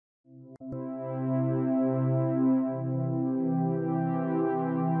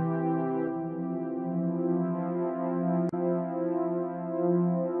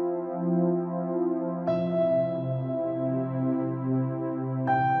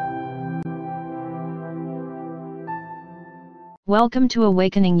Welcome to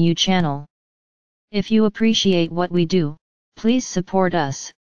Awakening You channel. If you appreciate what we do, please support us.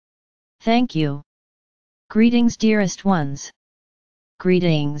 Thank you. Greetings, dearest ones.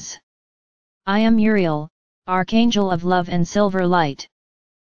 Greetings. I am Uriel, Archangel of Love and Silver Light.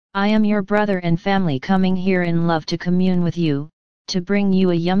 I am your brother and family coming here in love to commune with you, to bring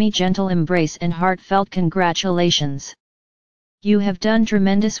you a yummy gentle embrace and heartfelt congratulations. You have done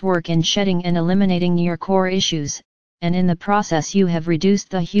tremendous work in shedding and eliminating your core issues, and in the process you have reduced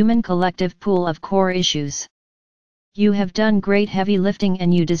the human collective pool of core issues. You have done great heavy lifting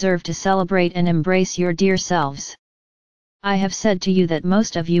and you deserve to celebrate and embrace your dear selves. I have said to you that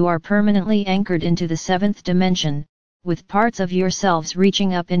most of you are permanently anchored into the 7th dimension, with parts of yourselves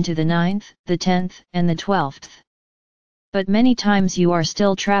reaching up into the 9th, the 10th, and the 12th. But many times you are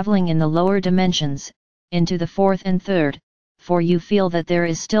still traveling in the lower dimensions, into the 4th and 3rd, for you feel that there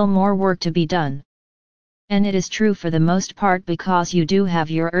is still more work to be done. And it is true for the most part because you do have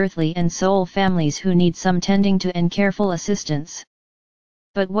your earthly and soul families who need some tending to and careful assistance.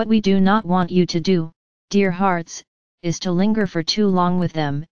 But what we do not want you to do, dear hearts, is to linger for too long with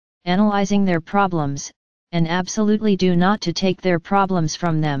them, analyzing their problems, and absolutely do not to take their problems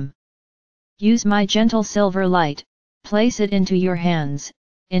from them. Use my gentle silver light, place it into your hands,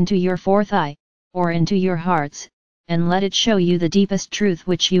 into your 4th eye, or into your hearts, and let it show you the deepest truth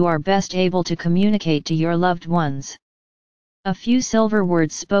which you are best able to communicate to your loved ones. A few silver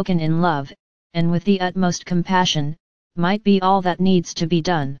words spoken in love, and with the utmost compassion, might be all that needs to be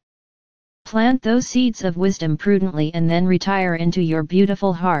done. Plant those seeds of wisdom prudently and then retire into your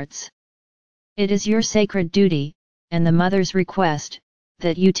beautiful hearts. It is your sacred duty, and the Mother's request,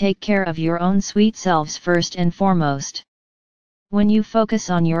 that you take care of your own sweet selves first and foremost. When you focus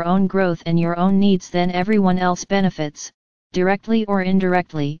on your own growth and your own needs, then everyone else benefits, directly or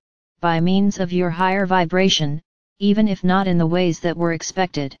indirectly, by means of your higher vibration, even if not in the ways that were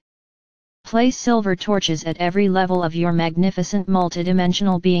expected. Place silver torches at every level of your magnificent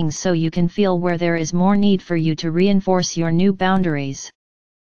multidimensional beings so you can feel where there is more need for you to reinforce your new boundaries.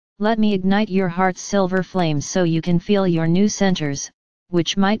 Let me ignite your heart's silver flames so you can feel your new centers,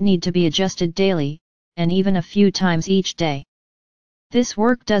 which might need to be adjusted daily, and even a few times each day. This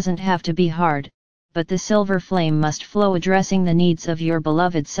work doesn't have to be hard, but the silver flame must flow addressing the needs of your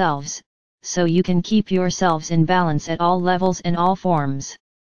beloved selves, so you can keep yourselves in balance at all levels and all forms.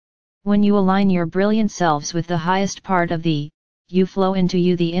 When you align your brilliant selves with the highest part of thee, you flow into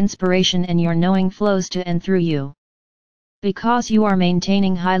you the inspiration and your knowing flows to and through you. Because you are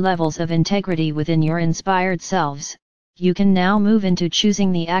maintaining high levels of integrity within your inspired selves, you can now move into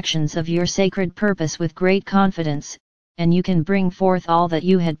choosing the actions of your sacred purpose with great confidence, and you can bring forth all that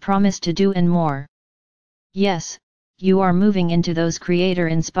you had promised to do and more. Yes, you are moving into those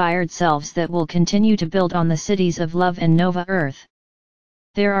creator-inspired selves that will continue to build on the cities of love and Nova Earth.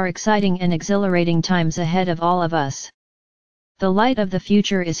 There are exciting and exhilarating times ahead of all of us. The light of the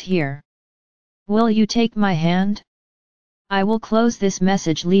future is here. Will you take my hand? I will close this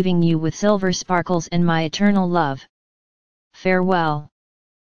message leaving you with silver sparkles and my eternal love. Farewell.